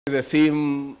The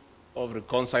theme of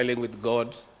reconciling with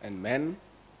God and men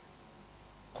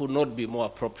could not be more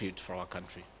appropriate for our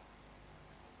country.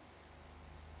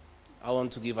 I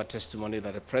want to give a testimony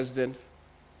that the President,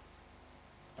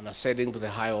 on ascending to the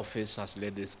high office, has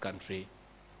led this country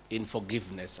in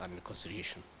forgiveness and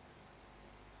reconciliation.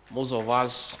 Most of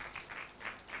us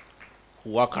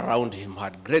who work around him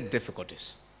had great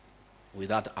difficulties with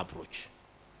that approach.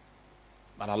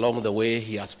 But along the way,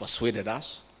 he has persuaded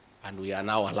us, and we are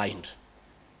now aligned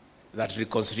that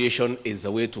reconciliation is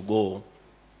the way to go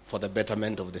for the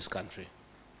betterment of this country.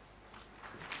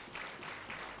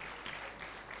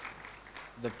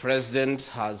 The President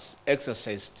has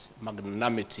exercised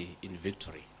magnanimity in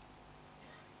victory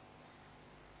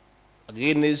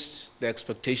against the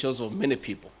expectations of many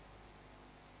people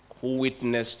who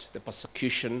witnessed the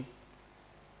persecution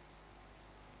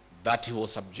that he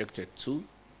was subjected to,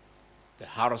 the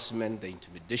harassment, the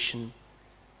intimidation,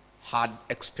 had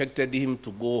expected him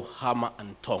to go hammer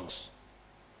and tongs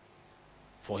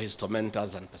for his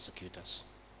tormentors and persecutors.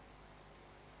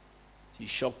 He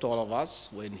shocked all of us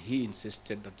when he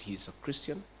insisted that he is a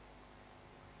Christian,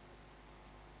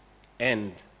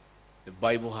 and the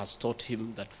Bible has taught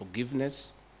him that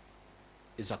forgiveness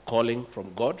is a calling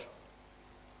from God,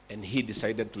 and he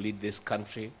decided to lead this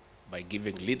country by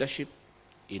giving leadership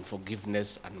in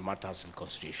forgiveness and matters of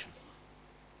reconciliation.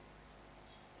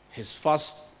 His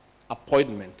first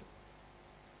appointment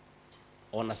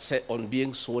on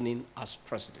being sworn in as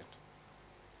president,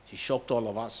 he shocked all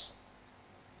of us.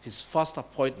 His first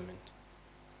appointment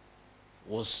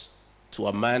was to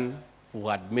a man who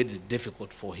had made it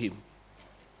difficult for him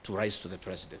to rise to the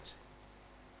presidency.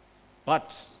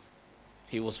 But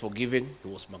he was forgiving, he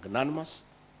was magnanimous,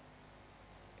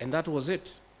 and that was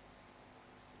it.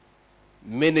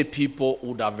 Many people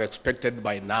would have expected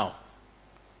by now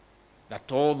that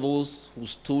all those who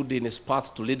stood in his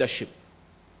path to leadership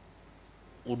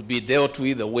would be dealt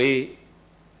with the way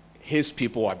his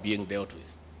people are being dealt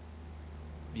with.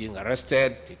 Being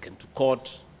arrested, taken to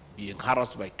court, being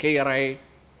harassed by KRI.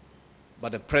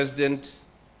 But the president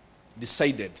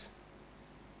decided,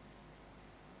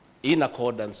 in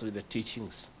accordance with the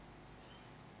teachings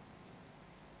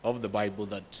of the Bible,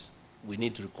 that we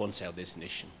need to reconcile this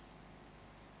nation.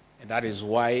 And that is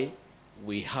why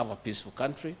we have a peaceful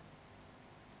country.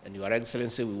 And Your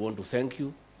Excellency, we want to thank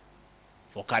you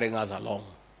for carrying us along.